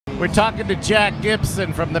We're talking to Jack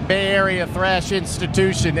Gibson from the Bay Area thrash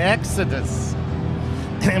institution Exodus.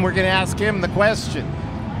 And we're going to ask him the question.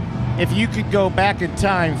 If you could go back in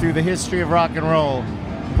time through the history of rock and roll,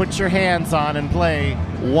 put your hands on and play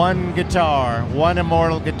one guitar, one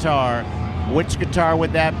immortal guitar, which guitar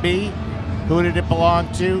would that be? Who did it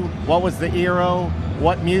belong to? What was the era?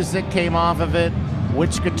 What music came off of it?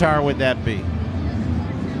 Which guitar would that be?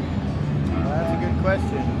 Well, that's a good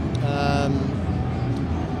question.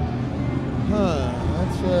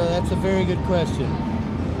 That's a very good question.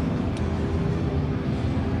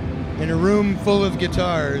 In a room full of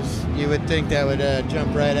guitars, you would think that would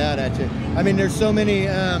jump right out at you. I mean, there's so many,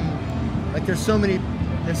 there's so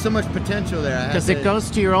much potential there. Because it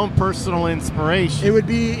goes to your own personal inspiration. It would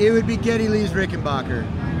be Geddy Lee's Rickenbacker.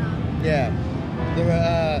 Yeah,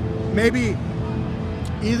 maybe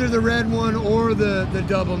either the red one or the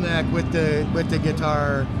double neck with the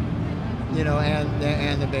guitar, you know,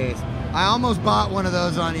 and the bass. I almost bought one of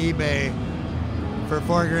those on eBay for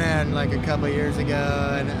 $4,000 like a couple years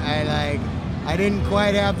ago, and I didn't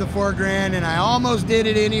quite have the $4,000, and I almost did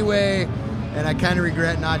it anyway, and I kind of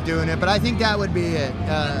regret not doing it. But I think that would be it.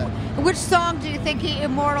 Which song do you think he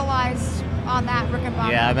immortalized on that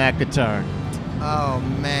Rickenbacker? Yeah, that guitar. Oh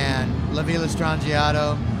man, La Villa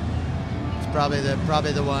Strangiato. It's probably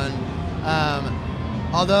the one.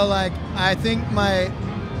 Although, like, I think my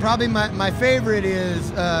favorite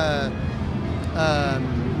is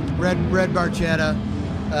Red Barchetta.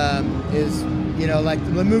 Is, you know, like,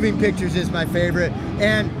 the Moving Pictures is my favorite,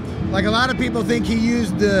 and like a lot of people think he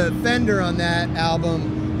used the Fender on that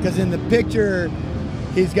album because in the picture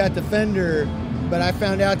he's got the Fender, but I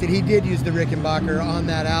found out that he did use the Rickenbacker on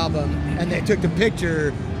that album, and they took the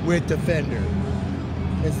picture with the Fender.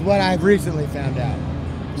 It's what I've recently found out.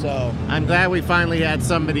 So I'm glad we finally had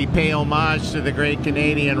somebody pay homage to the great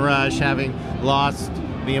Canadian Rush, having lost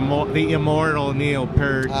the immortal Neil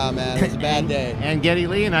Peart. Oh man, it was a bad day. And Geddy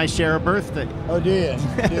Lee and I share a birthday. Oh, do you?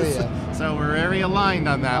 Do you? So we're very aligned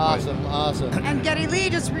on that one. Awesome. And Geddy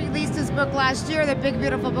Lee just released his book last year, The Big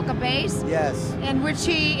Beautiful Book of Bass. Yes. In which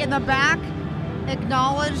he, in the back,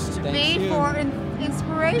 acknowledged me for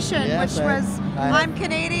inspiration, yes, which was, I'm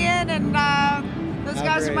Canadian, and those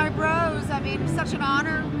guys are my bros. I mean, such an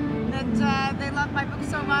honor that they loved my book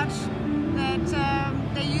so much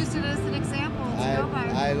that they used it as an example to go by.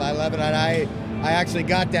 I love it. I actually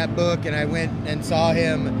got that book, and I went and saw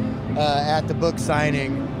him at the book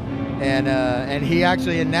signing, and he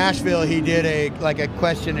actually in Nashville he did a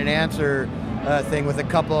question and answer thing with a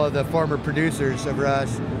couple of the former producers of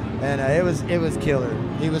Rush, and it was killer.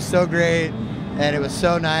 He was so great, and it was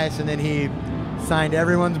so nice, and then he signed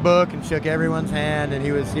everyone's book and shook everyone's hand, and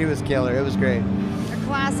he was killer. It was great.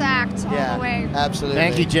 Class act all the way. Absolutely.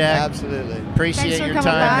 Thank you, Jack. Absolutely. Appreciate your time.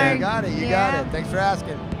 By. You got it. You got it. Thanks for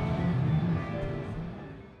asking.